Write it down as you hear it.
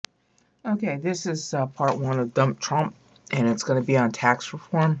Okay, this is part one of Dump Trump, and it's going to be on tax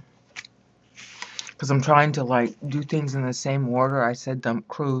reform. Because I'm trying to, like, do things in the same order. I said Dump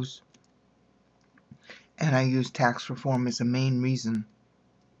Cruz, and I use tax reform as a main reason.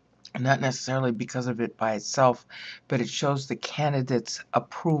 Not necessarily because of it by itself, but it shows the candidate's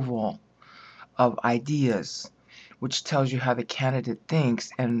approval of ideas, which tells you how the candidate thinks,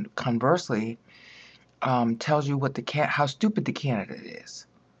 and conversely, tells you what how stupid the candidate is.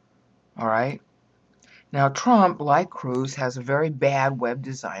 All right? Now, Trump, like Cruz, has a very bad web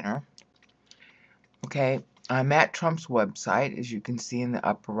designer. Okay, I'm at Trump's website, as you can see in the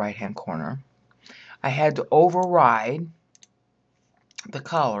upper right-hand corner. I had to override the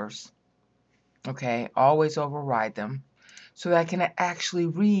colors. Okay, always override them so that I can actually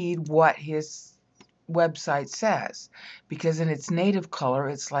read what his website says. Because in its native color,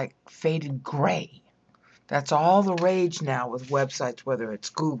 it's like faded gray. That's all the rage now with websites, whether it's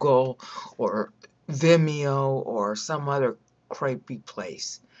Google or Vimeo or some other crapey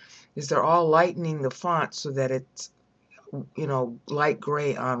place, is they're all lightening the font so that it's, you know, light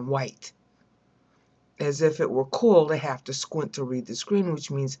gray on white. As if it were cool to have to squint to read the screen,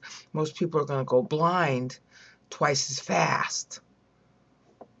 which means most people are going to go blind twice as fast.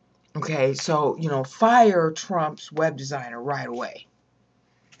 Okay, so, you know, fire Trump's web designer right away.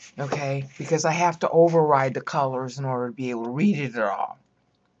 Okay, because I have to override the colors in order to be able to read it at all.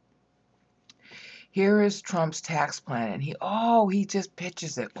 Here is Trump's tax plan, and he just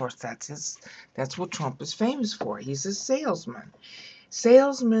pitches it. Of course, that's what Trump is famous for. He's a salesman.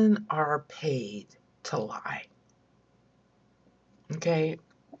 Salesmen are paid to lie. Okay?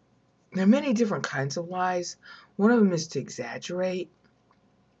 There are many different kinds of lies. One of them is to exaggerate.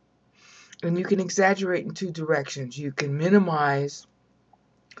 And you can exaggerate in two directions. You can minimize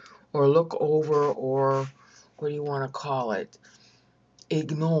or look over or, what do you want to call it,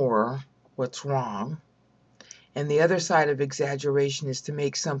 ignore what's wrong. And the other side of exaggeration is to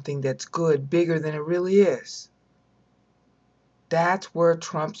make something that's good bigger than it really is. That's where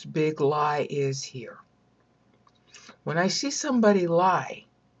Trump's big lie is here. When I see somebody lie,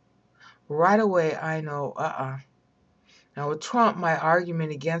 right away I know, Now with Trump, my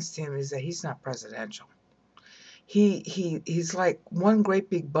argument against him is that he's not presidential. He's like one great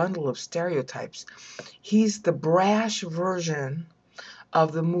big bundle of stereotypes. He's the brash version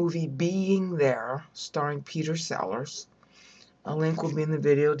of the movie Being There, starring Peter Sellers. A link will be in the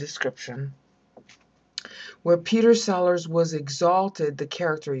video description. Where Peter Sellers was exalted, the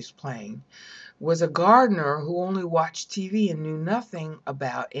character he's playing, was a gardener who only watched TV and knew nothing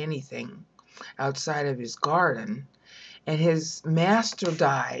about anything outside of his garden. And his master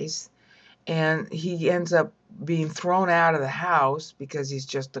dies, and he ends up being thrown out of the house because he's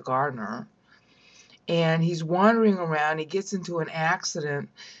just a gardener. And he's wandering around. He gets into an accident,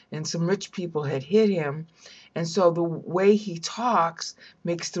 and some rich people had hit him. And so the way he talks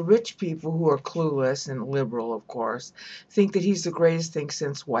makes the rich people, who are clueless and liberal, of course, think that he's the greatest thing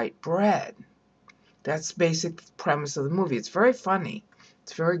since white bread. That's the basic premise of the movie. It's very funny.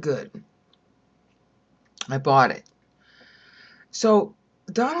 It's very good. I bought it. So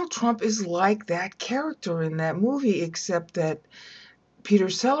Donald Trump is like that character in that movie, except that Peter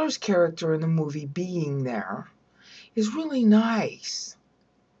Sellers' character in the movie Being There is really nice.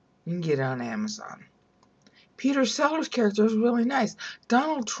 You can get it on Amazon. Peter Sellers' character is really nice.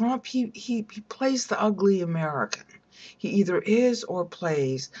 Donald Trump, he plays the ugly American. He either is or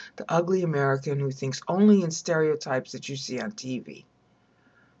plays the ugly American who thinks only in stereotypes that you see on TV.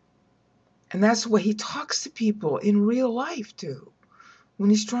 And that's the way he talks to people in real life, too, when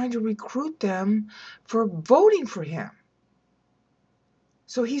he's trying to recruit them for voting for him.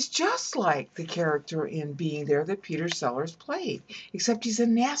 So he's just like the character in Being There that Peter Sellers played, except he's a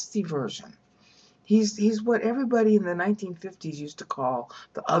nasty version. He's what everybody in the 1950s used to call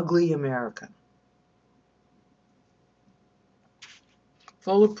the ugly American.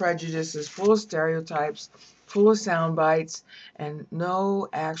 Full of prejudices, full of stereotypes, full of sound bites, and no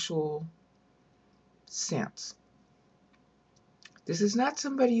actual sense. This is not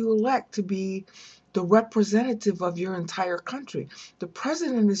somebody you elect to be the representative of your entire country. The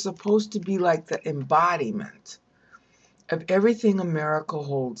president is supposed to be like the embodiment of everything America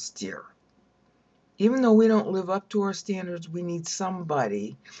holds dear. Even though we don't live up to our standards, we need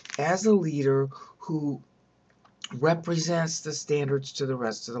somebody as a leader who represents the standards to the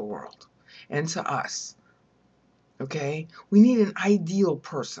rest of the world and to us. Okay? We need an ideal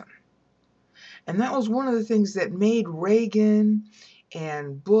person. And that was one of the things that made Reagan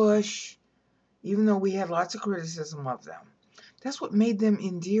and Bush, even though we had lots of criticism of them, that's what made them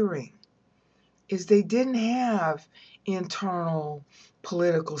endearing, is they didn't have internal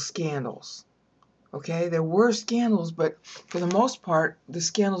political scandals. Okay, there were scandals, but for the most part, the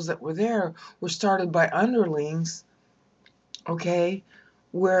scandals that were there were started by underlings, okay,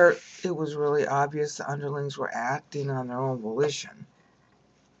 where it was really obvious the underlings were acting on their own volition.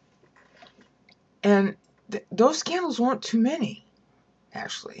 And those scandals weren't too many,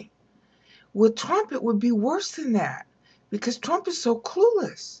 actually. With Trump, it would be worse than that, because Trump is so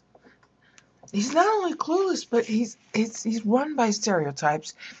clueless. He's not only clueless, but he's run by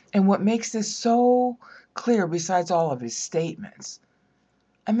stereotypes. And what makes this so clear, besides all of his statements,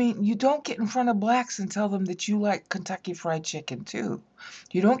 I mean, you don't get in front of blacks and tell them that you like Kentucky Fried Chicken too.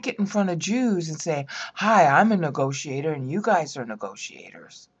 You don't get in front of Jews and say, hi, I'm a negotiator and you guys are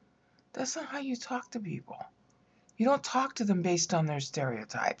negotiators. That's not how you talk to people. You don't talk to them based on their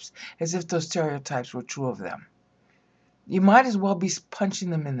stereotypes, as if those stereotypes were true of them. You might as well be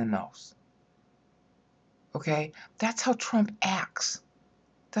punching them in the nose. Okay? That's how Trump acts.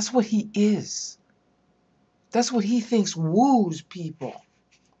 That's what he is. That's what he thinks woos people.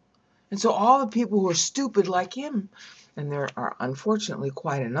 And so all the people who are stupid like him, and there are unfortunately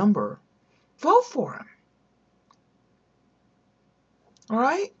quite a number, vote for him. All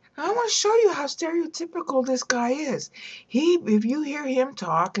right? Now I want to show you how stereotypical this guy is. If you hear him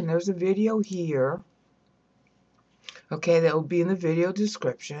talk, and there's a video here, okay, that will be in the video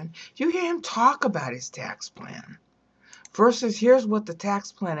description. If you hear him talk about his tax plan versus here's what the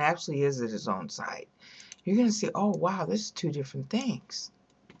tax plan actually is at his own site, you're going to see, oh, wow, this is two different things.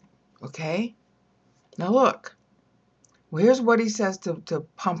 Okay? Now look. Well, here's what he says to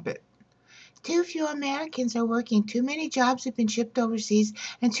pump it. Too few Americans are working, too many jobs have been shipped overseas,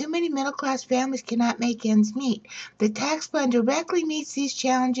 and too many middle-class families cannot make ends meet. The tax plan directly meets these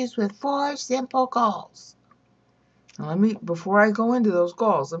challenges with 4 simple goals. Now before I go into those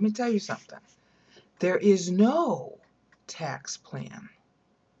goals, let me tell you something. There is no tax plan.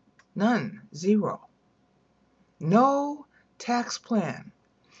 None. Zero. No tax plan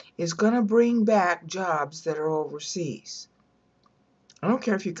is going to bring back jobs that are overseas. I don't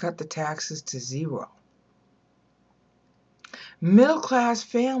care if you cut the taxes to 0. Middle-class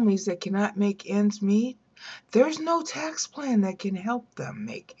families that cannot make ends meet, there's no tax plan that can help them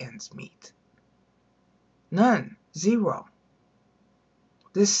make ends meet. None. 0.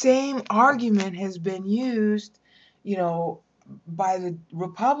 The same argument has been used, by the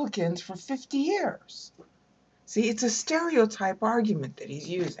Republicans for 50 years. See, it's a stereotype argument that he's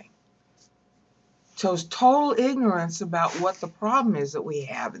using. Shows total ignorance about what the problem is that we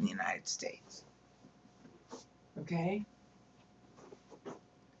have in the United States. Okay?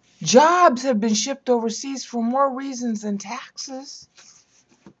 Jobs have been shipped overseas for more reasons than taxes.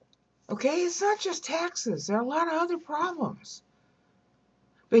 Okay? It's not just taxes. There are a lot of other problems.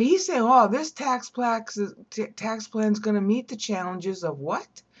 But he's saying, oh, this tax plan is going to meet the challenges of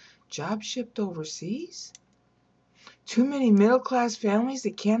what? Jobs shipped overseas? Too many middle-class families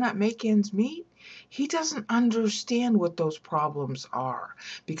that cannot make ends meet? He doesn't understand what those problems are,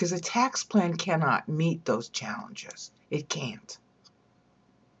 because a tax plan cannot meet those challenges. It can't.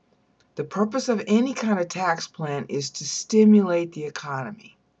 The purpose of any kind of tax plan is to stimulate the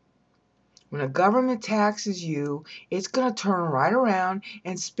economy. When a government taxes you, it's going to turn right around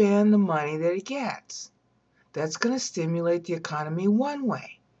and spend the money that it gets. That's going to stimulate the economy one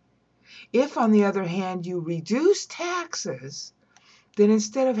way. If, on the other hand, you reduce taxes, then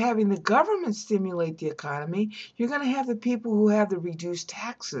instead of having the government stimulate the economy, you're going to have the people who have the reduced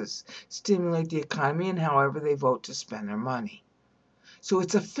taxes stimulate the economy in however they vote to spend their money. So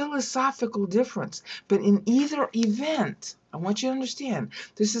it's a philosophical difference. But in either event, I want you to understand,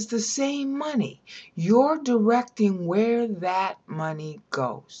 this is the same money. You're directing where that money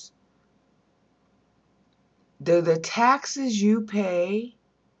goes. The taxes you pay,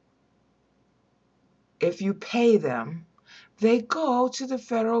 if you pay them, they go to the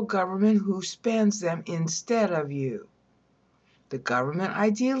federal government who spends them instead of you. The government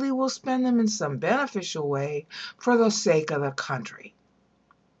ideally will spend them in some beneficial way for the sake of the country.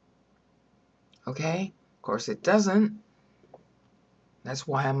 Okay? Of course it doesn't. That's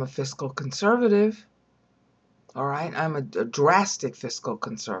why I'm a fiscal conservative. All right? I'm a drastic fiscal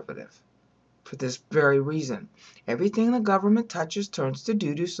conservative for this very reason. Everything the government touches turns to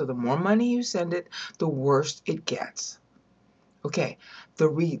doo-doo, so the more money you send it, the worse it gets. Okay,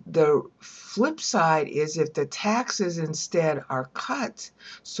 the flip side is if the taxes instead are cut,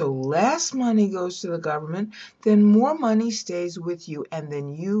 so less money goes to the government, then more money stays with you, and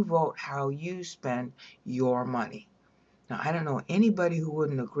then you vote how you spend your money. Now, I don't know anybody who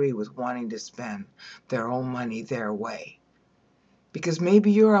wouldn't agree with wanting to spend their own money their way. Because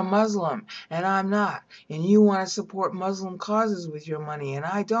maybe you're a Muslim and I'm not, and you want to support Muslim causes with your money and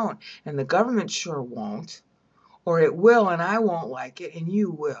I don't, and the government sure won't, or it will and I won't like it and you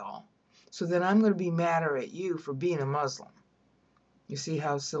will. So then I'm going to be madder at you for being a Muslim. You see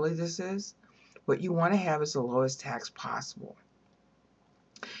how silly this is? What you want to have is the lowest tax possible.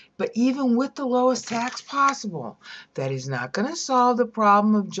 But even with the lowest tax possible, that is not going to solve the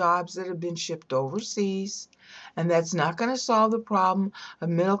problem of jobs that have been shipped overseas, and that's not going to solve the problem of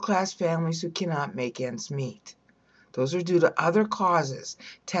middle-class families who cannot make ends meet. Those are due to other causes.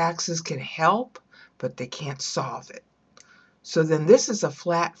 Taxes can help, but they can't solve it. So then this is a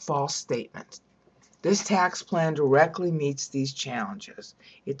flat false statement. This tax plan directly meets these challenges.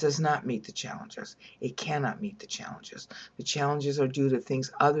 It does not meet the challenges. It cannot meet the challenges. The challenges are due to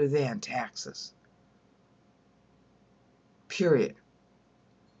things other than taxes. Period.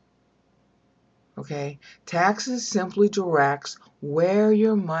 Okay? Taxes simply directs where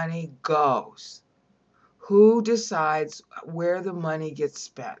your money goes. Who decides where the money gets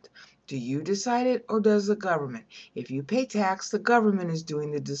spent? Do you decide it or does the government? If you pay tax, the government is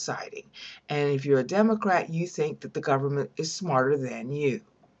doing the deciding. And if you're a Democrat, you think that the government is smarter than you.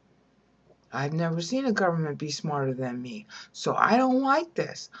 I've never seen a government be smarter than me. So I don't like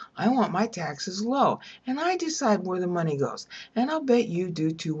this. I want my taxes low. And I decide where the money goes. And I'll bet you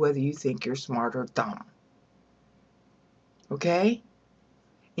do too, whether you think you're smart or dumb. Okay?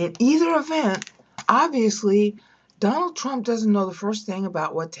 In either event, obviously, Donald Trump doesn't know the first thing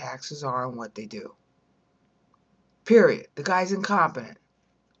about what taxes are and what they do. Period. The guy's incompetent.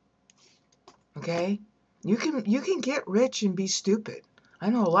 Okay? You can get rich and be stupid.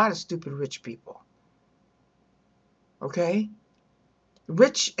 I know a lot of stupid rich people. Okay?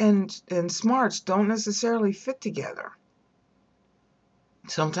 Rich and smarts don't necessarily fit together.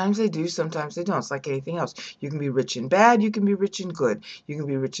 Sometimes they do, sometimes they don't. It's like anything else. You can be rich and bad, you can be rich and good. You can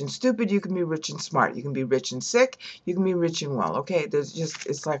be rich and stupid, you can be rich and smart. You can be rich and sick, you can be rich and well. Okay,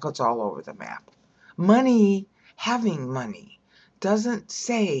 it's like it's all over the map. Money, having money, doesn't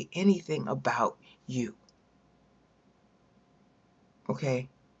say anything about you. Okay?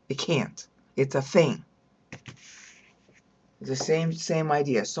 It can't. It's a thing. It's the same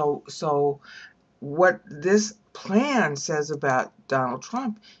idea. So what this plan says about Donald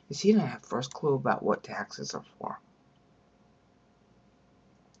Trump is he doesn't have first clue about what taxes are for.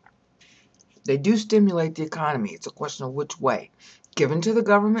 They do stimulate the economy. It's a question of which way. Given to the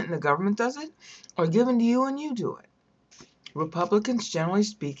government and the government does it, or given to you and you do it. Republicans, generally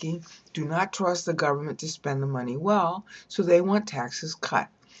speaking, do not trust the government to spend the money well, so they want taxes cut.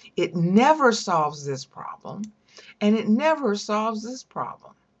 It never solves this problem, and it never solves this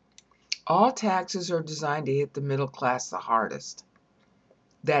problem. All taxes are designed to hit the middle class the hardest.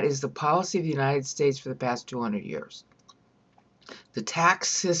 That is the policy of the United States for the past 200 years. The tax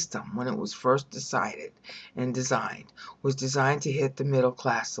system, when it was first decided and designed, was designed to hit the middle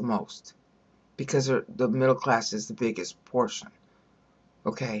class the most because the middle class is the biggest portion.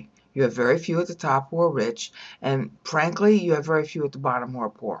 Okay? You have very few at the top who are rich, and frankly, you have very few at the bottom who are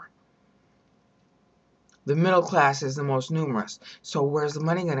poor. The middle class is the most numerous. So where's the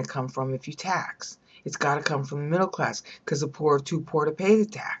money going to come from if you tax? It's got to come from the middle class because the poor are too poor to pay the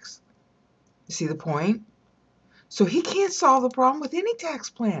tax. You see the point? So he can't solve the problem with any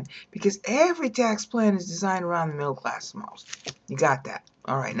tax plan because every tax plan is designed around the middle class the most. You got that?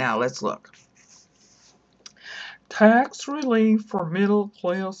 All right, now let's look. Tax relief for middle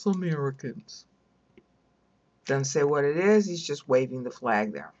class Americans. Doesn't say what it is. He's just waving the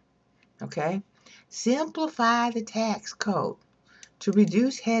flag there. Okay? Simplify the tax code to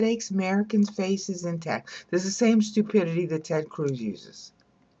reduce headaches Americans faces in tax. This is the same stupidity that Ted Cruz uses.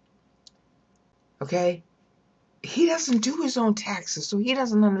 Okay? He doesn't do his own taxes, so he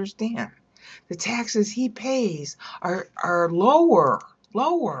doesn't understand. The taxes he pays are lower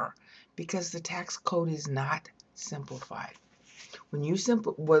because the tax code is not simplified. When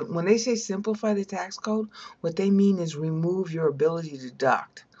they say simplify the tax code, what they mean is remove your ability to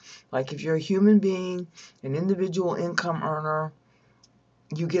deduct. Like if you're a human being, an individual income earner,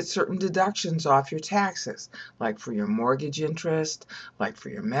 you get certain deductions off your taxes, like for your mortgage interest, like for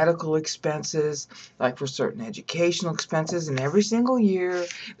your medical expenses, like for certain educational expenses. And every single year,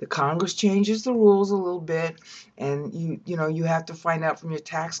 the Congress changes the rules a little bit, and you have to find out from your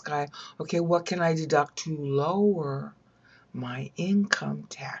tax guy, okay, what can I deduct to lower my income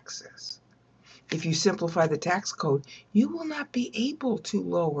taxes? If you simplify the tax code, you will not be able to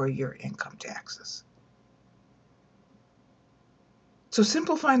lower your income taxes. So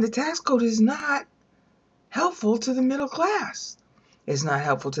simplifying the tax code is not helpful to the middle class. It's not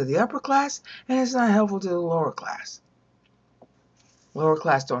helpful to the upper class, and it's not helpful to the lower class. Lower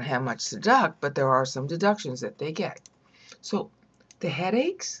class don't have much to deduct, but there are some deductions that they get. So the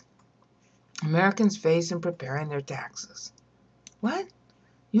headaches Americans face in preparing their taxes. What?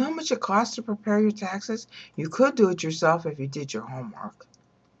 You know how much it costs to prepare your taxes? You could do it yourself if you did your homework,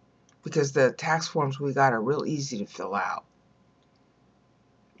 because the tax forms we got are real easy to fill out.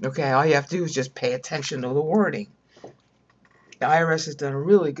 Okay, all you have to do is just pay attention to the wording. The IRS has done a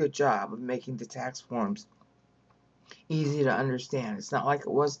really good job of making the tax forms easy to understand. It's not like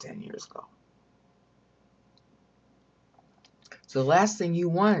it was 10 years ago. So the last thing you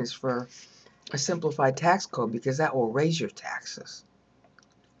want is for a simplified tax code, because that will raise your taxes.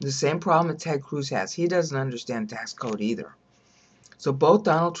 The same problem that Ted Cruz has. He doesn't understand tax code either. So both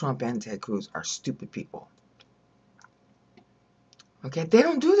Donald Trump and Ted Cruz are stupid people. Okay, they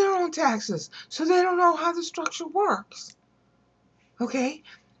don't do their own taxes, so they don't know how the structure works. Okay,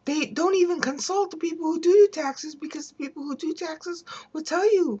 they don't even consult the people who do taxes, because the people who do taxes will tell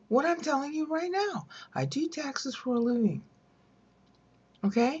you what I'm telling you right now. I do taxes for a living.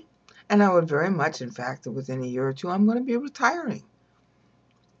 Okay, and I would very much, in fact, that within a year or two, I'm going to be retiring.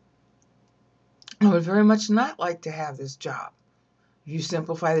 I would very much not like to have this job. You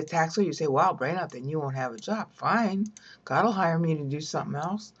simplify the tax code, you say, wow, brain up, then you won't have a job. Fine. God will hire me to do something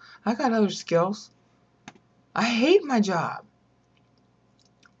else. I got other skills. I hate my job.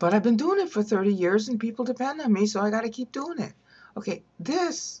 But I've been doing it for 30 years and people depend on me, so I got to keep doing it. Okay,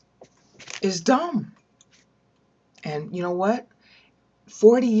 this is dumb. And you know what?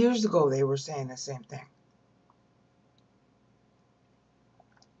 40 years ago, they were saying the same thing.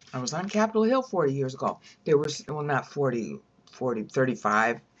 I was on Capitol Hill 40 years ago. They were, well, not 40,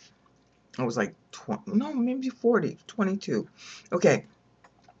 35. I was like 20, no, maybe 40, 22. Okay.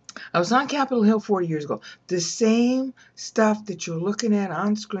 I was on Capitol Hill 40 years ago. The same stuff that you're looking at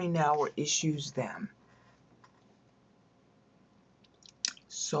on screen now were issues then.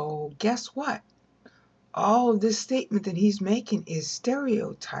 So guess what? All of this statement that he's making is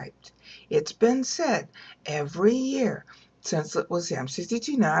stereotyped. It's been said every year since, let's see, I'm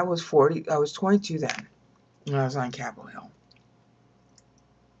 62 now. I was 22 then when I was on Capitol Hill.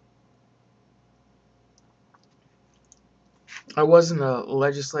 I wasn't a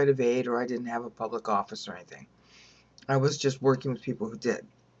legislative aide, or I didn't have a public office or anything. I was just working with people who did.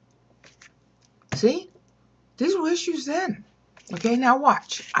 See? These were issues then. Okay, now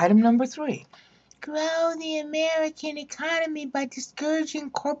watch. Item number 3. Grow the American economy by discouraging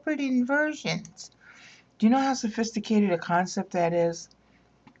corporate inversions. Do you know how sophisticated a concept that is?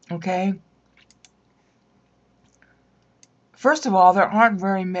 Okay? First of all, there aren't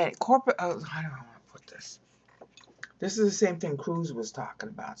very many corporate... I don't know how to put this. This is the same thing Cruz was talking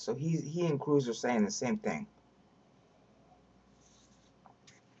about. So he and Cruz are saying the same thing.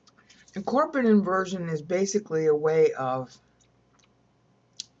 And corporate inversion is basically a way of...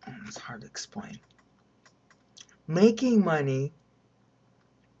 It's hard to explain. Making money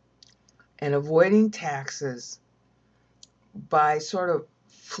and avoiding taxes by sort of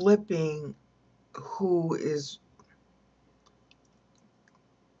flipping who is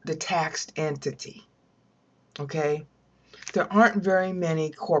the taxed entity. Okay? There aren't very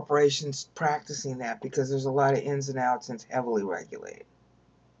many corporations practicing that because there's a lot of ins and outs and it's heavily regulated.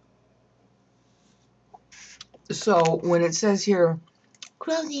 So when it says here,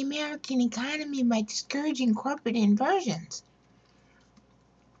 grow the American economy by discouraging corporate inversions.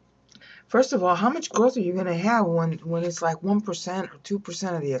 First of all, how much growth are you going to have when it's like 1% or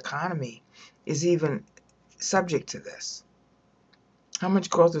 2% of the economy is even subject to this? How much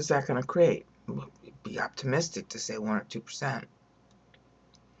growth is that going to create? Be optimistic to say 1 or 2%.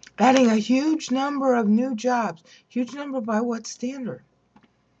 Adding a huge number of new jobs. Huge number by what standard?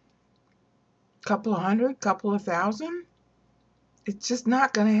 Couple of hundred, couple of thousand? It's just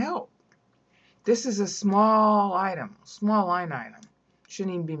not going to help. This is a small item, small line item.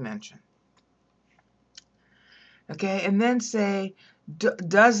 Shouldn't even be mentioned. Okay, and then say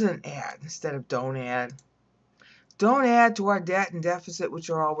doesn't add instead of don't add. Don't add to our debt and deficit, which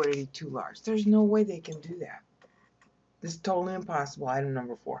are already too large. There's no way they can do that. This is totally impossible. Item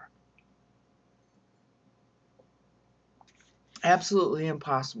number 4. Absolutely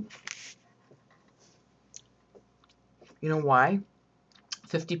impossible. You know why?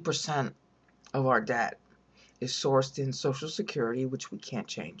 50% of our debt is sourced in Social Security, which we can't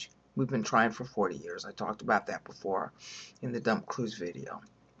change. We've been trying for 40 years. I talked about that before in the Dump Cruise video.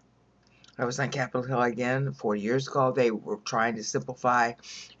 I was on Capitol Hill again 40 years ago. They were trying to simplify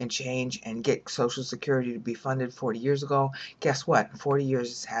and change and get Social Security to be funded 40 years ago. Guess what? In 40 years,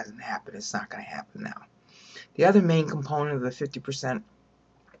 this hasn't happened. It's not going to happen now. The other main component of the 50%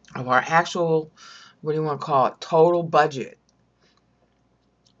 of our actual, what do you want to call it, total budget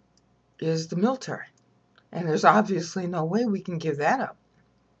is the military. And there's obviously no way we can give that up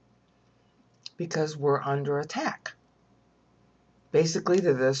because we're under attack. Basically,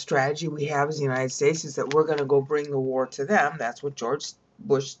 the strategy we have as the United States is that we're going to go bring the war to them. That's what George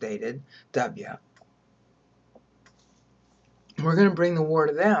Bush stated, W. We're going to bring the war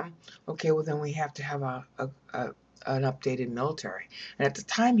to them. Okay, well, then we have to have an updated military. And at the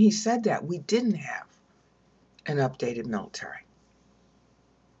time he said that, we didn't have an updated military.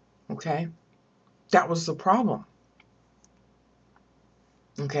 Okay? That was the problem.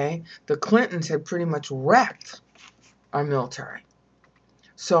 Okay? The Clintons had pretty much wrecked our military.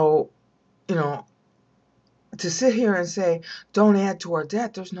 So, you know, to sit here and say, don't add to our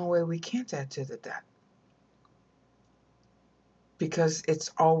debt, there's no way we can't add to the debt. Because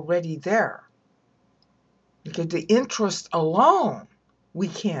it's already there. Because the interest alone, we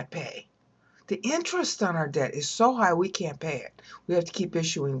can't pay. The interest on our debt is so high we can't pay it. We have to keep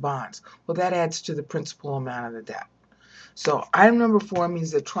issuing bonds. Well, that adds to the principal amount of the debt. So item number 4 means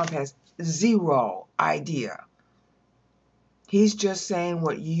that Trump has zero idea. He's just saying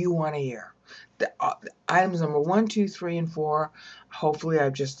what you want to hear. The items number 1, 2, 3, and 4, hopefully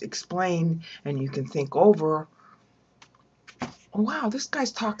I've just explained and you can think over. Oh, wow, this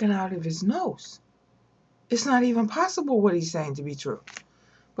guy's talking out of his nose. It's not even possible what he's saying to be true.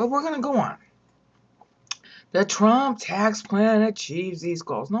 But we're going to go on. The Trump tax plan achieves these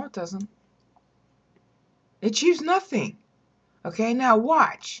goals. No, it doesn't. It achieves nothing. Okay, now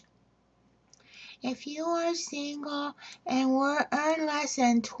watch. If you are single and earn less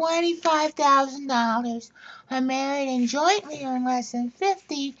than $25,000, are married and jointly earn less than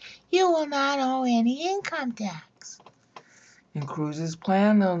 $50,000, you will not owe any income tax. In Cruz's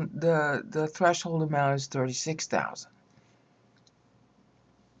plan, the threshold amount is $36,000.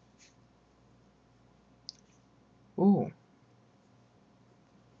 Ooh.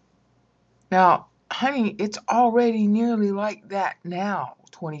 Now, honey, it's already nearly like that now,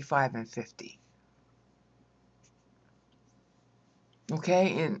 25 and 50.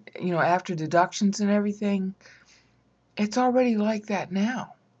 Okay, and you know, after deductions and everything, it's already like that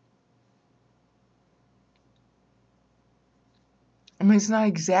now. I mean, it's not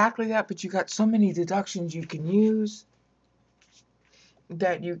exactly that, but you got so many deductions you can use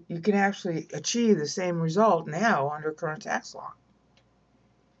that you can actually achieve the same result now under current tax law.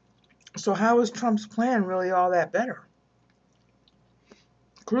 So how is Trump's plan really all that better?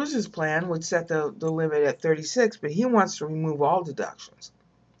 Cruz's plan would set the limit at 36, but he wants to remove all deductions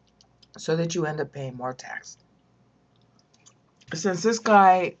so that you end up paying more tax. Since this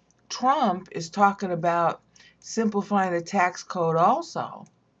guy, Trump, is talking about simplifying the tax code also,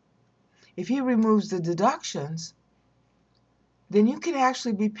 if he removes the deductions, then you can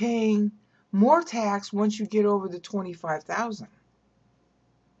actually be paying more tax once you get over the $25,000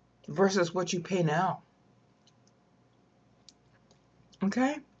 versus what you pay now.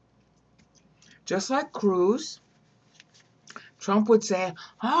 Okay? Just like Cruz, Trump would say,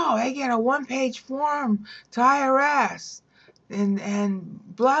 oh, I get a one-page form to IRS and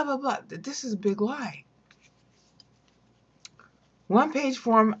blah, blah, blah. This is a big lie. One-page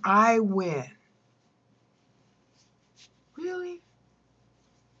form, I win. Really?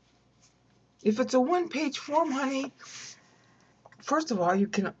 If it's a one-page form, honey, first of all, you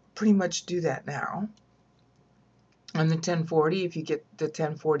can pretty much do that now on the 1040 if you get the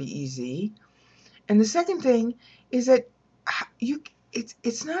 1040 EZ. And the second thing is that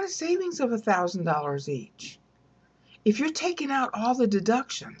it's not a savings of $1,000 each. If you're taking out all the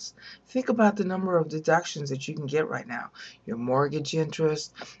deductions, think about the number of deductions that you can get right now. Your mortgage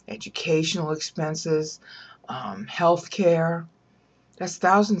interest, educational expenses, health care. That's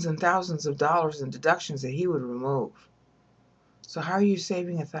thousands and thousands of dollars in deductions that he would remove. So how are you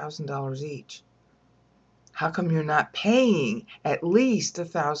saving $1,000 each? How come you're not paying at least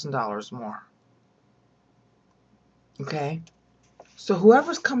 $1,000 more? Okay? So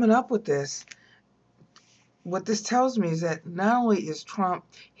whoever's coming up with this, what this tells me is that not only is Trump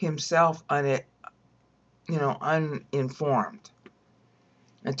himself uninformed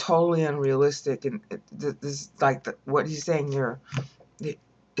and totally unrealistic, and this is like what he's saying here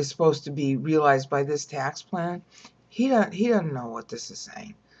is supposed to be realized by this tax plan. He doesn't know what this is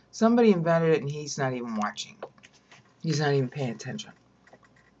saying. Somebody invented it and he's not even watching. He's not even paying attention.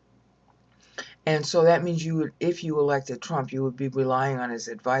 And so that means if you elected Trump, you would be relying on his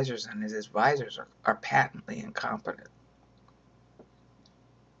advisors, and his advisors are patently incompetent.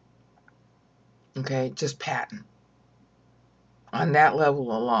 Okay, just patent. On that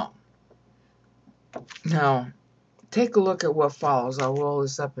level alone. Now, take a look at what follows. I'll roll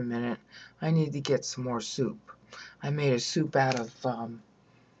this up a minute. I need to get some more soup. I made a soup out of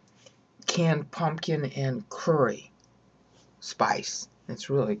canned pumpkin and curry spice. It's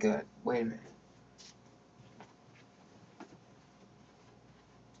really good. Wait a minute.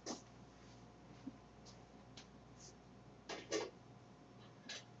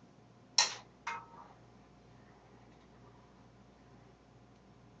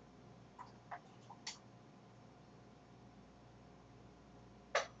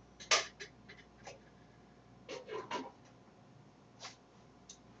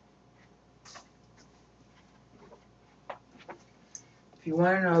 If you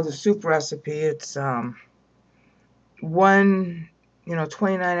want to know the soup recipe, it's one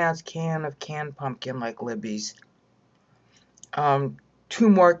 29-ounce can of canned pumpkin like Libby's. 2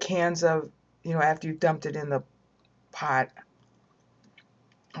 more cans of, after you've dumped it in the pot,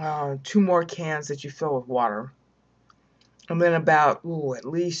 2 more cans that you fill with water. And then about, at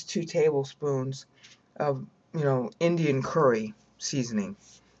least 2 tablespoons of, Indian curry seasoning.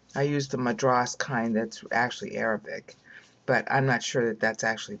 I use the Madras kind that's actually Arabic, but I'm not sure that that's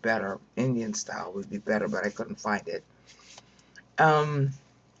actually better. Indian style would be better, but I couldn't find it.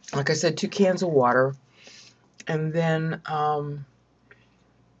 Like I said, 2 cans of water, and then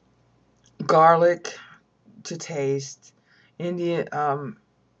garlic to taste, Italian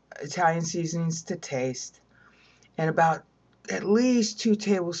seasonings to taste, and about at least 2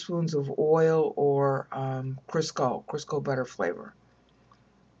 tablespoons of oil or Crisco butter flavor.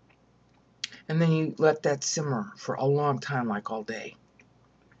 And then you let that simmer for a long time, like all day.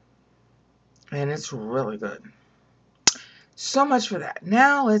 And it's really good. So much for that.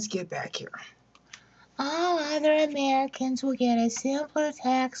 Now let's get back here. All other Americans will get a simpler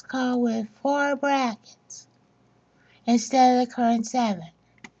tax code with 4 brackets instead of the current 7.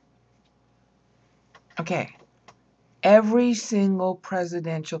 Okay. Every single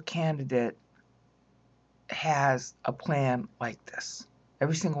presidential candidate has a plan like this.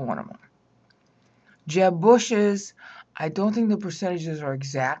 Every single one of them. Jeb Bush's, I don't think the percentages are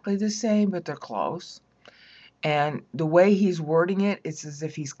exactly the same, but they're close. And the way he's wording it, it's as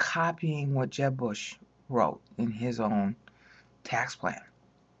if he's copying what Jeb Bush wrote in his own tax plan.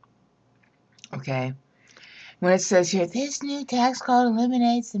 Okay? When it says here, this new tax code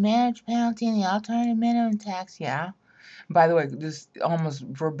eliminates the marriage penalty and the alternative minimum tax, yeah. By the way, this almost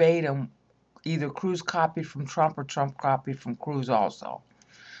verbatim, either Cruz copied from Trump or Trump copied from Cruz also.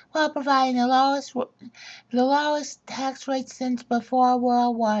 While providing the lowest tax rate since before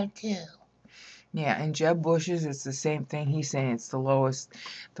World War II. Yeah, and Jeb Bush's, it's the same thing. He's saying it's the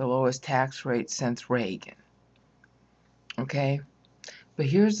lowest tax rate since Reagan. Okay? But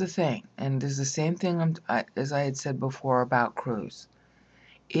here's the thing, and this is the same thing as I had said before about Cruz.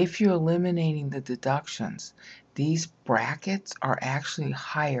 If you're eliminating the deductions, these brackets are actually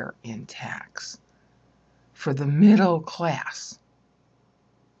higher in tax for the middle class.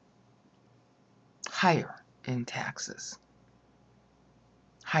 Higher in taxes.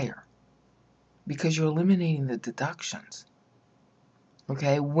 Higher. Because you're eliminating the deductions.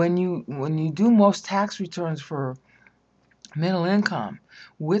 Okay? When you do most tax returns for middle income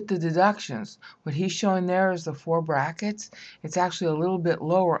with the deductions, what he's showing there is the 4 brackets. It's actually a little bit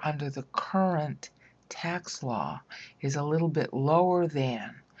lower under the current tax law, is a little bit lower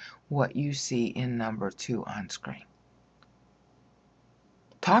than what you see in number 2 on screen.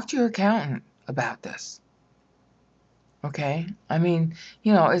 Talk to your accountant about this. Okay? I mean,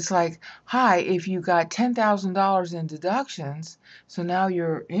 it's like, hi, if you got $10,000 in deductions, so now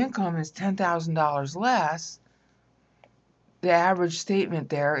your income is $10,000 less, the average statement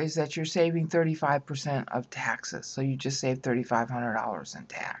there is that you're saving 35% of taxes. So you just saved $3,500 in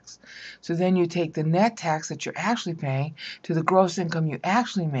tax. So then you take the net tax that you're actually paying to the gross income you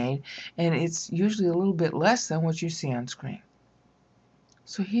actually made, and it's usually a little bit less than what you see on screen.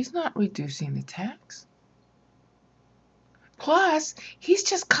 So he's not reducing the tax. Plus, he's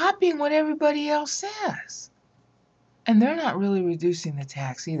just copying what everybody else says. And they're not really reducing the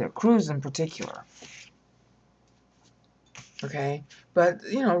tax either, Cruz in particular. Okay? But,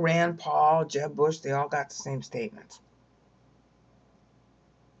 Rand Paul, Jeb Bush, they all got the same statements.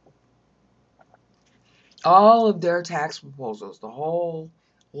 All of their tax proposals, the whole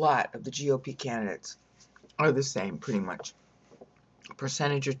lot of the GOP candidates, are the same, pretty much. A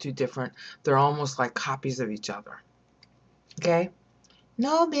percentage or 2 different. They're almost like copies of each other. Okay?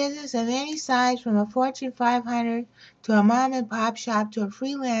 No business of any size, from a Fortune 500 to a mom and pop shop to a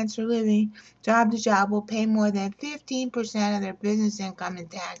freelancer living job to job, will pay more than 15% of their business income in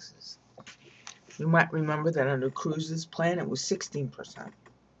taxes. You might remember that under Cruz's plan, it was 16%.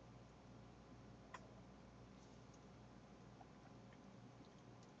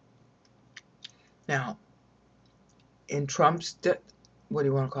 Now, in Trump's what do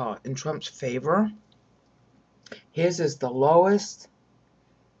you want to call it, in Trump's favor. His is the lowest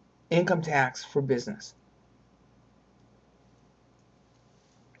income tax for business.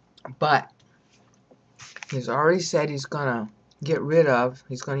 But he's already said he's going to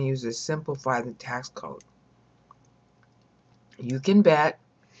he's going to use this simplify the tax code. You can bet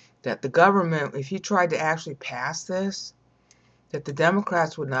that the government, if he tried to actually pass this, that the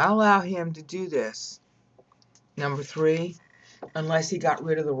Democrats would not allow him to do this. Number 3, unless he got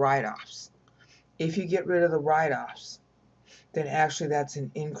rid of the write-offs. If you get rid of the write-offs, then actually that's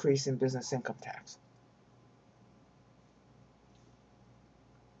an increase in business income tax.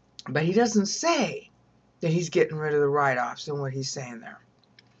 But he doesn't say that he's getting rid of the write-offs in what he's saying there.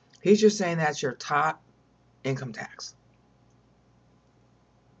 He's just saying that's your top income tax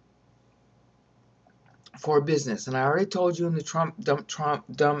for business. And I already told you in the Trump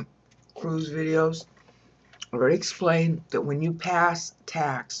dump cruise videos, I already explained that when you pass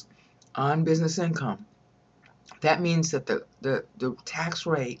tax on business income, that means that the tax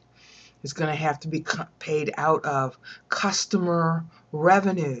rate is going to have to be paid out of customer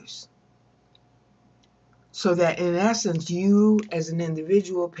revenues. So that in essence, you as an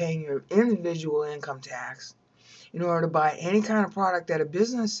individual paying your individual income tax in order to buy any kind of product that a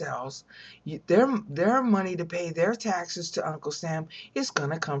business sells, their money to pay their taxes to Uncle Sam is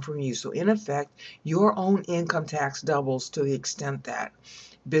going to come from you. So in effect, your own income tax doubles to the extent that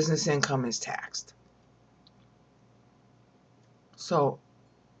business income is taxed. So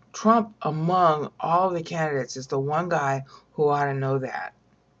Trump, among all the candidates, is the one guy who ought to know that.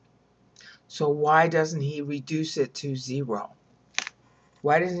 So why doesn't he reduce it to 0?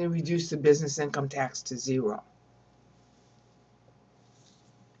 Why doesn't he reduce the business income tax to 0?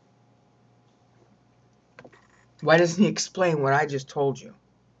 Why doesn't he explain what I just told you?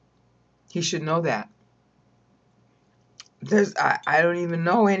 He should know that. I don't even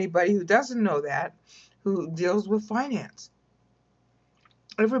know anybody who doesn't know that, who deals with finance.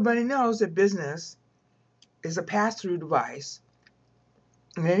 Everybody knows that business is a pass-through device,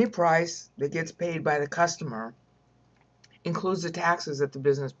 and any price that gets paid by the customer includes the taxes that the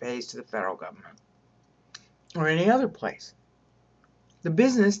business pays to the federal government or any other place. The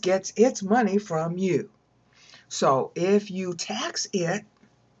business gets its money from you. So if you tax it,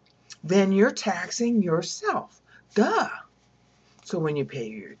 then you're taxing yourself. Duh. So when you pay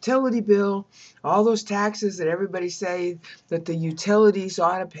your utility bill, all those taxes that everybody say that the utilities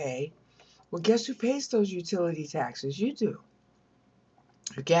ought to pay, well, guess who pays those utility taxes? You do.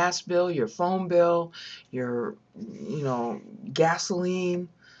 Your gas bill, your phone bill, your, gasoline,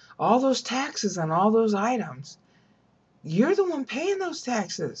 all those taxes on all those items, you're the one paying those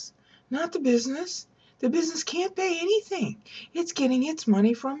taxes, not the business. The business can't pay anything. It's getting its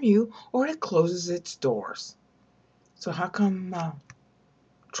money from you or it closes its doors. So how come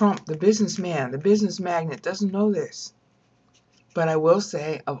Trump, the businessman, the business magnate, doesn't know this? But I will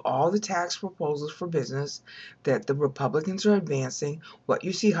say, of all the tax proposals for business that the Republicans are advancing, what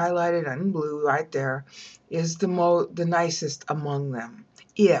you see highlighted in blue right there is the nicest among them.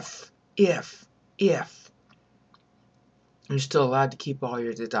 If you're still allowed to keep all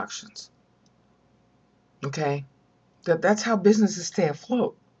your deductions. Okay? That's how businesses stay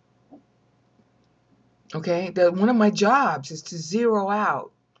afloat. Okay? That one of my jobs is to zero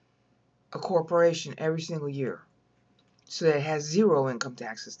out a corporation every single year so that it has 0 income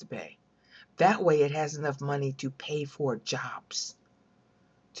taxes to pay. That way it has enough money to pay for jobs,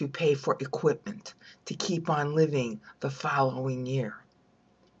 to pay for equipment, to keep on living the following year.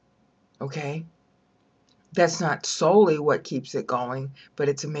 Okay? That's not solely what keeps it going, but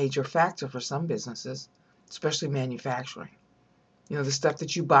it's a major factor for some businesses, especially manufacturing. The stuff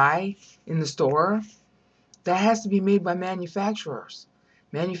that you buy in the store, that has to be made by manufacturers.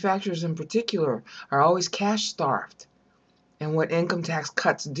 Manufacturers in particular are always cash starved. And what income tax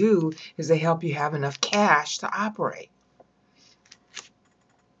cuts do is they help you have enough cash to operate.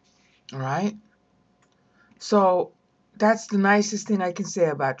 All right? So that's the nicest thing I can say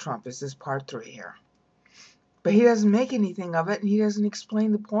about Trump is this part 3 here. But he doesn't make anything of it, and he doesn't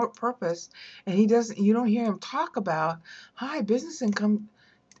explain the purpose, and you don't hear him talk about high business income.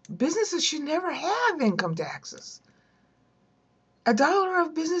 Businesses should never have income taxes. $1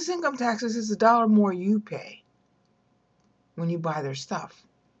 of business income taxes is $1 more you pay when you buy their stuff.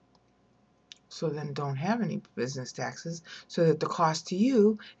 So then don't have any business taxes so that the cost to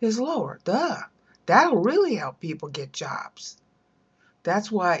you is lower. Duh. That'll really help people get jobs.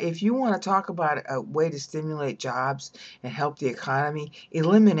 That's why if you want to talk about a way to stimulate jobs and help the economy,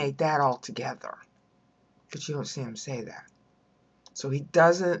 eliminate that altogether. But you don't see him say that. So he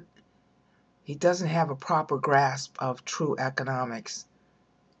doesn't have a proper grasp of true economics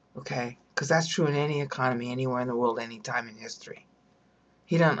Okay? Because that's true in any economy, anywhere in the world, any time in history.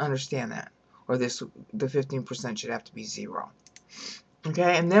 He doesn't understand that. Or the 15% should have to be 0.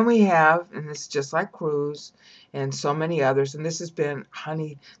 Okay, and then we have, and this is just like Cruz and so many others, and this has been,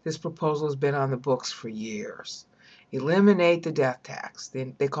 honey, this proposal has been on the books for years. Eliminate the death tax.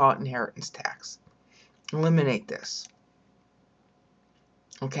 They call it inheritance tax. Eliminate this.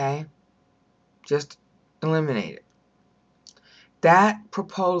 Okay? Just eliminate it. That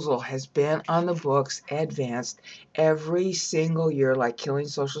proposal has been on the books, advanced every single year, like killing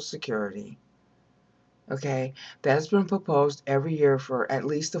Social Security. Okay? That has been proposed every year for at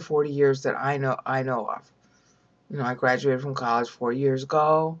least the 40 years that I know of. You know, I graduated from college 4 years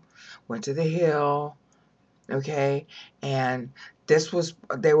ago, went to the Hill, okay? And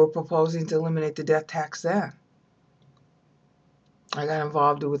they were proposing to eliminate the death tax then. I got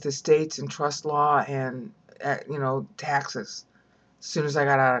involved with estates and trust law and, taxes as soon as I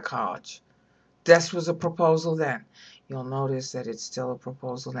got out of college. This was a proposal then. You'll notice that it's still a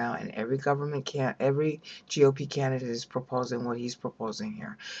proposal now, and every GOP candidate is proposing what he's proposing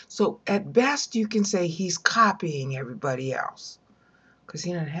here. So at best, you can say he's copying everybody else because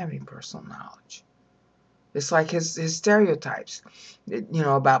he doesn't have any personal knowledge. It's like his stereotypes,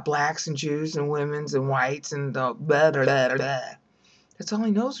 about blacks and Jews and women's and whites and the blah, blah, blah, blah. That's all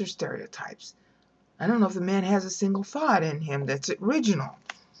he knows are stereotypes. I don't know if the man has a single thought in him that's original.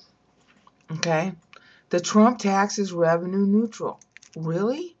 Okay? The Trump tax is revenue neutral.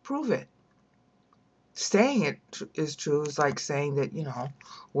 Really? Prove it. Saying it is true is like saying that,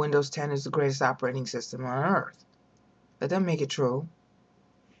 Windows 10 is the greatest operating system on earth. That doesn't make it true.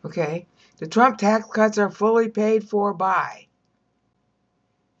 Okay? The Trump tax cuts are fully paid for by.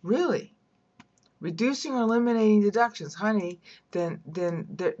 Really? Reducing or eliminating deductions, honey, then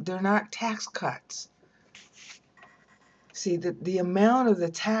they're not tax cuts. See, the amount of the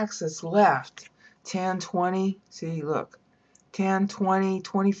tax that's left, 10, 20, see, look, 10, 20,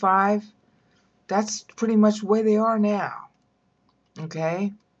 25, that's pretty much the way they are now.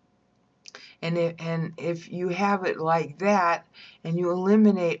 Okay? And if you have it like that and you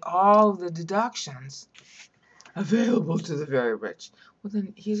eliminate all of the deductions available to the very rich, well,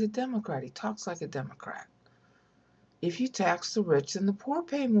 then he's a Democrat. He talks like a Democrat. If you tax the rich, then the poor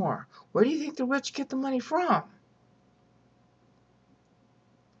pay more. Where do you think the rich get the money from?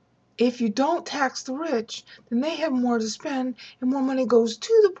 If you don't tax the rich, then they have more to spend and more money goes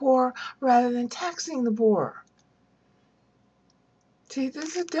to the poor rather than taxing the poor. See,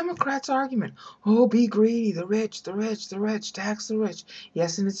 this is a Democrat's argument. Oh, be greedy, the rich, the rich, the rich, tax the rich.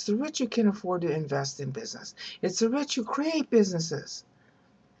 Yes, and it's the rich who can afford to invest in business. It's the rich who create businesses.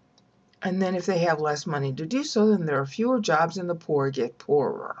 And then if they have less money to do so, then there are fewer jobs and the poor get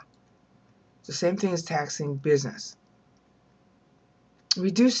poorer. It's the same thing as taxing business.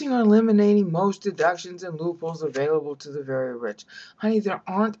 Reducing or eliminating most deductions and loopholes available to the very rich. Honey, there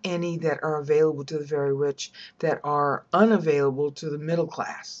aren't any that are available to the very rich that are unavailable to the middle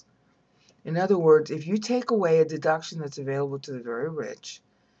class. In other words, if you take away a deduction that's available to the very rich,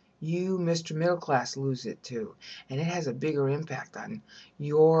 you, Mr. Middle Class, lose it too. And it has a bigger impact on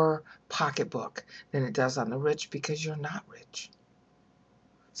your pocketbook than it does on the rich because you're not rich.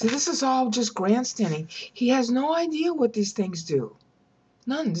 See, this is all just grandstanding. He has no idea what these things do.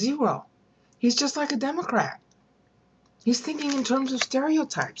 None, zero. He's just like a Democrat. He's thinking in terms of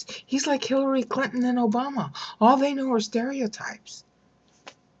stereotypes. He's like Hillary Clinton and Obama. All they know are stereotypes.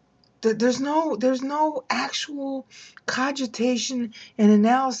 There's no actual cogitation and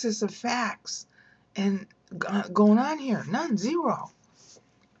analysis of facts and going on here. None, zero.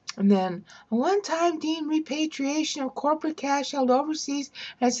 And then a one-time deemed repatriation of corporate cash held overseas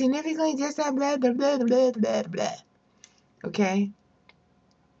has significantly just blah, blah, blah, blah, blah, blah, blah. Okay?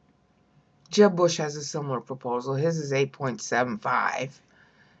 Jeb Bush has a similar proposal. His is 8.75,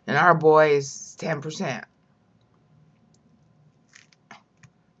 and our boy is 10%.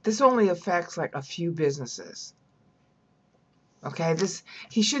 This only affects like a few businesses. Okay,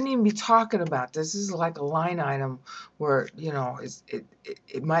 he shouldn't even be talking about this. This is like a line item where,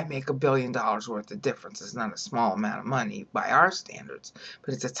 it might make $1 billion worth of difference. It's not a small amount of money by our standards,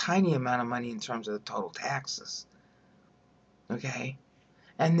 but it's a tiny amount of money in terms of the total taxes. Okay?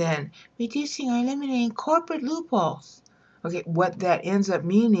 And then reducing or eliminating corporate loopholes. Okay, what that ends up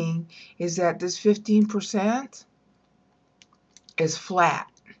meaning is that this 15% is flat.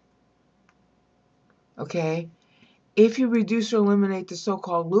 Okay? If you reduce or eliminate the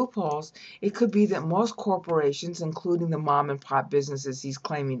so-called loopholes, it could be that most corporations, including the mom and pop businesses he's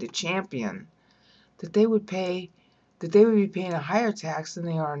claiming to champion, that they would be paying a higher tax than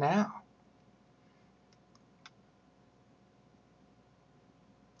they are now.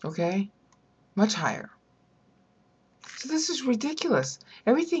 Okay? Much higher. So this is ridiculous.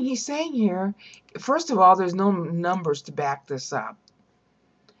 Everything he's saying here, first of all, there's no numbers to back this up.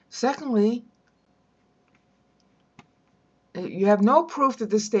 Secondly, you have no proof that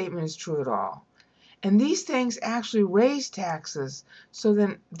this statement is true at all. And these things actually raise taxes, so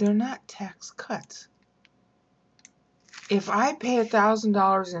then they're not tax cuts. If I pay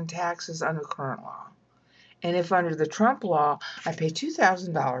 $1,000 in taxes under current law, and if under the Trump law I pay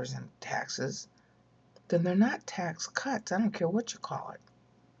 $2,000 in taxes, then they're not tax cuts. I don't care what you call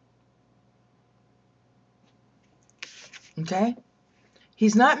it. Okay?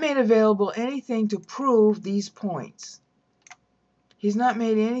 He's not made available anything to prove these points. He's not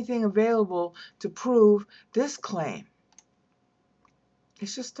made anything available to prove this claim.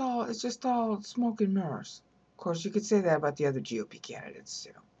 It's just all smoke and mirrors. Of course, you could say that about the other GOP candidates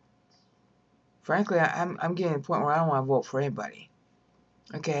too. Frankly, I'm getting to the point where I don't want to vote for anybody.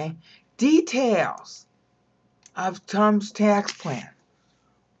 Okay? Details of Tom's tax plan.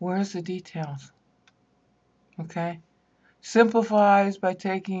 Where's the details? Okay? Simplifies by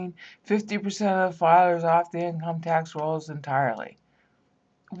taking 50% of the filers off the income tax rolls entirely.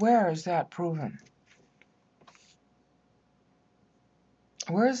 Where is that proven?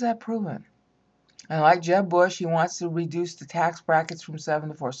 Where is that proven? And like Jeb Bush, he wants to reduce the tax brackets from 7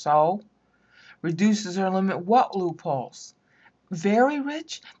 to 4. So, reduces or limit what loopholes? Very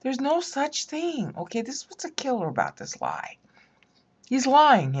rich? There's no such thing. Okay, this is what's a killer about this lie. He's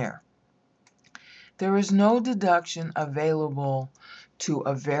lying here. There is no deduction available to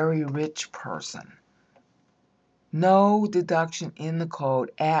a very rich person. No deduction in the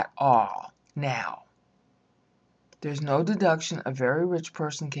code at all now. There's no deduction a very rich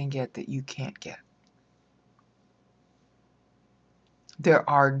person can get that you can't get. There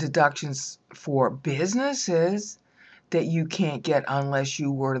are deductions for businesses that you can't get unless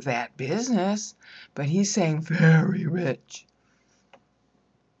you were that business, but he's saying very rich.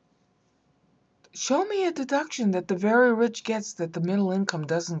 Show me a deduction that the very rich gets that the middle income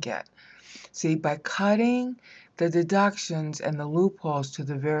doesn't get. See, by cutting the deductions and the loopholes to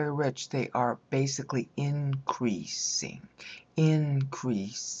the very rich, they are basically increasing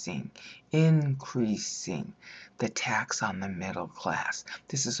the tax on the middle class.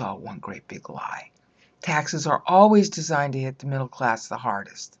 This is all one great big lie. Taxes are always designed to hit the middle class the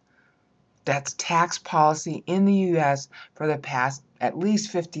hardest. That's tax policy in the U.S. for the past at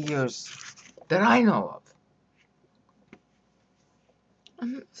least 50 years that I know of.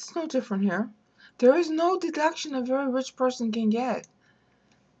 And it's no different here. There is no deduction a very rich person can get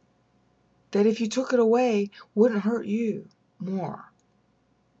that if you took it away wouldn't hurt you more.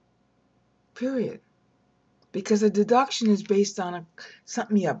 Period. Because a deduction is based on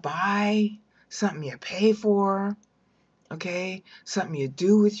something you buy, something you pay for, okay, something you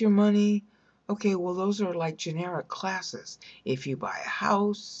do with your money. Okay, well, those are like generic classes. If you buy a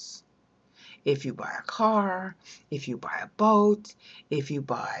house, if you buy a car, if you buy a boat, if you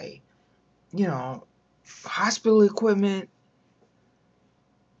buy, hospital equipment.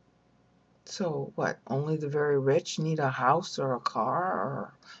 So what, only the very rich need a house or a car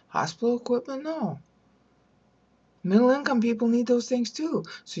or hospital equipment? No. Middle income people need those things too.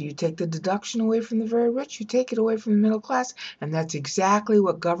 So you take the deduction away from the very rich, you take it away from the middle class, and that's exactly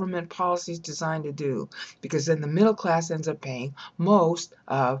what government policy is designed to do, because then the middle class ends up paying most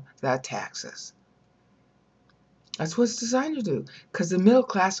of the taxes. That's what it's designed to do, because the middle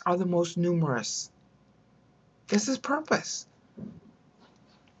class are the most numerous. That's its purpose.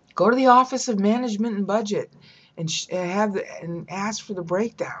 Go to the Office of Management and Budget and ask for the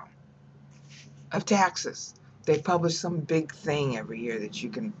breakdown of taxes. They publish some big thing every year that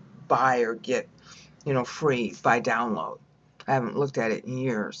you can buy or get, free by download. I haven't looked at it in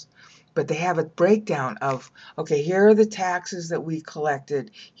years. But they have a breakdown of, okay, here are the taxes that we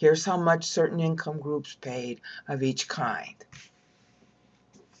collected. Here's how much certain income groups paid of each kind.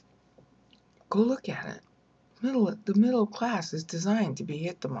 Go look at it. The middle class is designed to be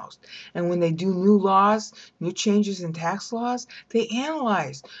hit the most. And when they do new laws, new changes in tax laws, they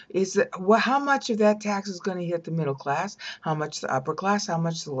analyze how much of that tax is going to hit the middle class, how much the upper class, how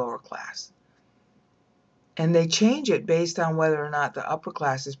much the lower class. And they change it based on whether or not the upper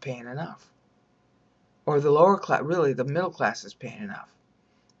class is paying enough. Or the lower class, really the middle class is paying enough.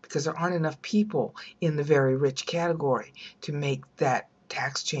 Because there aren't enough people in the very rich category to make that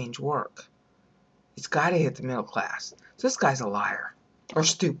tax change work. It's got to hit the middle class. So this guy's a liar, or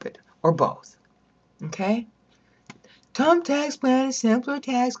stupid, or both. Okay? Tom tax plan is simpler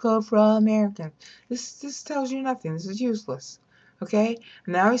tax code for all Americans. This tells you nothing. This is useless. Okay?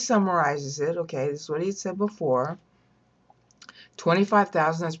 Now he summarizes it. Okay, this is what he had said before.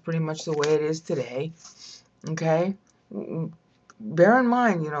 $25,000, that's pretty much the way it is today. Okay? Bear in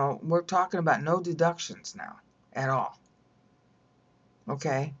mind, you know, we're talking about no deductions now at all.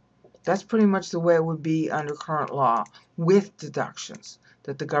 Okay? That's pretty much the way it would be under current law with deductions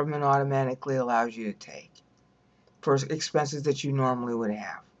that the government automatically allows you to take for expenses that you normally would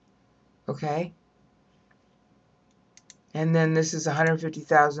have. Okay? And then this is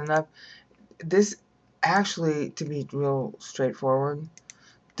 $150,000 up. This actually, to be real straightforward,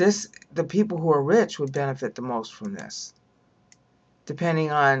 the people who are rich would benefit the most from this,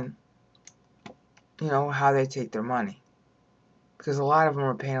 depending on, you know, how they take their money. Because a lot of them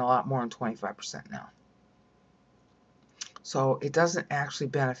are paying a lot more than 25% now. So it doesn't actually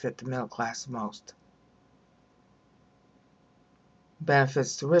benefit the middle class the most. It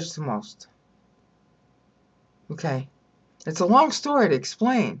benefits the rich the most. Okay. It's a long story to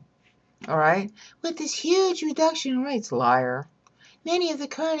explain. All right? With this huge reduction in rates, liar. Many of the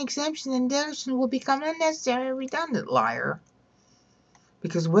current exemptions and deductions will become unnecessary or redundant, liar.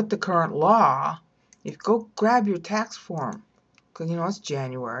 Because with the current law, if you go grab your tax form, because you know it's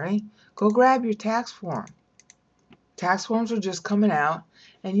January, go grab your tax form. Tax forms are just coming out,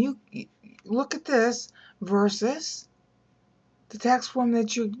 and you look at this versus the tax form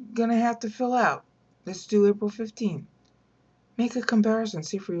that you're going to have to fill out. That's due April 15th. Make a comparison,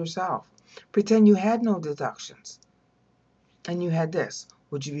 see for yourself. Pretend you had no deductions, and you had this.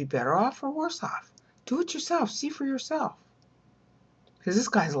 Would you be better off or worse off? Do it yourself. See for yourself. Because this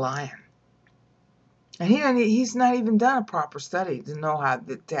guy's lying. And he's not even done a proper study to know how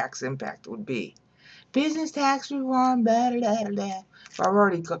the tax impact would be. Business tax reform, blah, blah, blah, blah. I've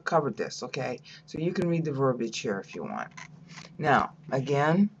already covered this, okay? So you can read the verbiage here if you want. Now,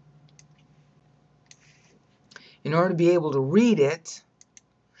 again, in order to be able to read it,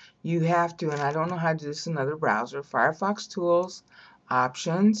 you have to, and I don't know how to do this in another browser, Firefox Tools,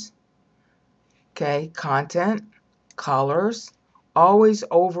 Options, okay, Content, Colors, always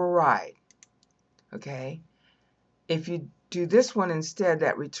override, okay? If you do this one instead,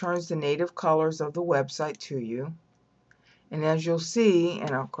 that returns the native colors of the website to you. And as you'll see,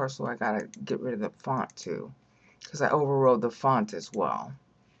 and of course, I gotta get rid of the font too, because I overrode the font as well.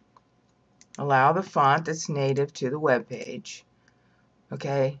 Allow the font that's native to the web page,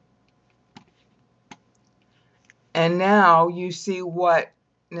 okay? And now you see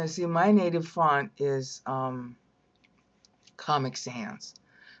now see my native font is Comic Sans.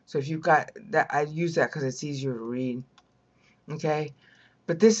 So if you've got that, I use that because it's easier to read, okay?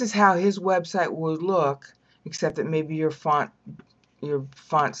 But this is how his website would look, except that maybe your font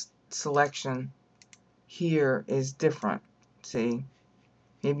selection here is different. See?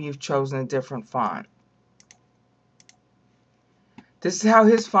 Maybe you've chosen a different font. This is how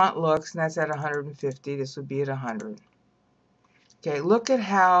his font looks, and that's at 150. This would be at 100. Okay, look at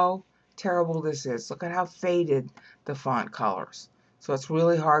how terrible this is. Look at how faded the font colors. So it's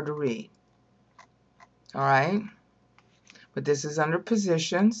really hard to read. All right? But this is under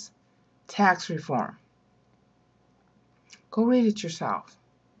Positions, Tax Reform. Go read it yourself.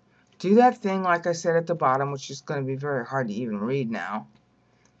 Do that thing like I said at the bottom, which is going to be very hard to even read now.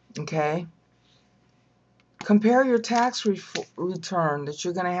 Okay? Compare your tax return that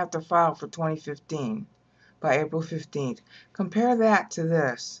you're going to have to file for 2015 by April 15th. Compare that to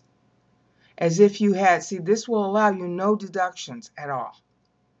this. As if you had, see, this will allow you no deductions at all.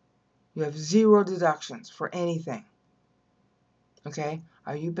 You have 0 deductions for anything. Okay?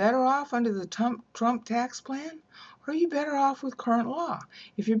 Are you better off under the Trump tax plan? Or are you better off with current law?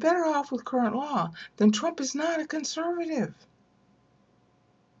 If you're better off with current law, then Trump is not a conservative.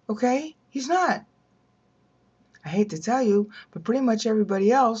 Okay? He's not. I hate to tell you, but pretty much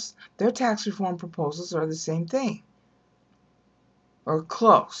everybody else, their tax reform proposals are the same thing. Or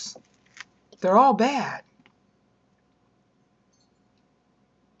close. They're all bad.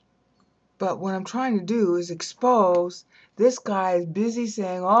 But what I'm trying to do is expose this guy is busy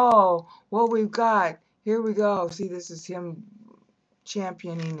saying, oh, what we've got, here we go. See, this is him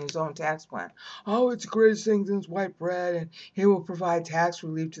championing his own tax plan. Oh, it's the greatest thing since white bread, and it will provide tax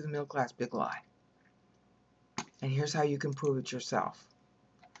relief to the middle class. Big lie. And here's how you can prove it yourself.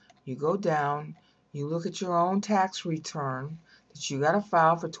 You go down, you look at your own tax return that you got to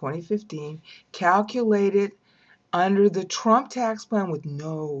file for 2015, calculate it under the Trump tax plan with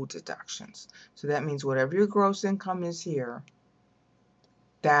no deductions. So that means whatever your gross income is here,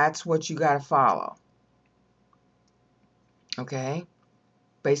 that's what you got to follow. Okay?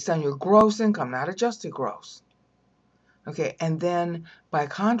 Based on your gross income, not adjusted gross. Okay, and then by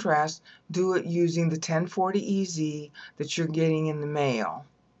contrast, do it using the 1040EZ that you're getting in the mail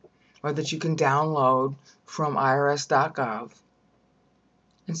or that you can download from irs.gov.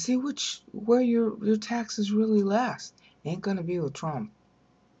 and see where your taxes really less. Ain't gonna be with Trump.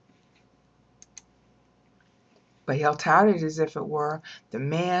 But he'll tout it as if it were. The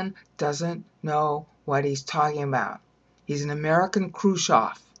man doesn't know what he's talking about. He's an American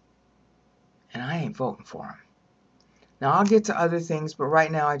Khrushchev, and I ain't voting for him. Now, I'll get to other things, but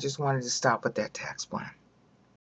right now I just wanted to stop with that tax plan.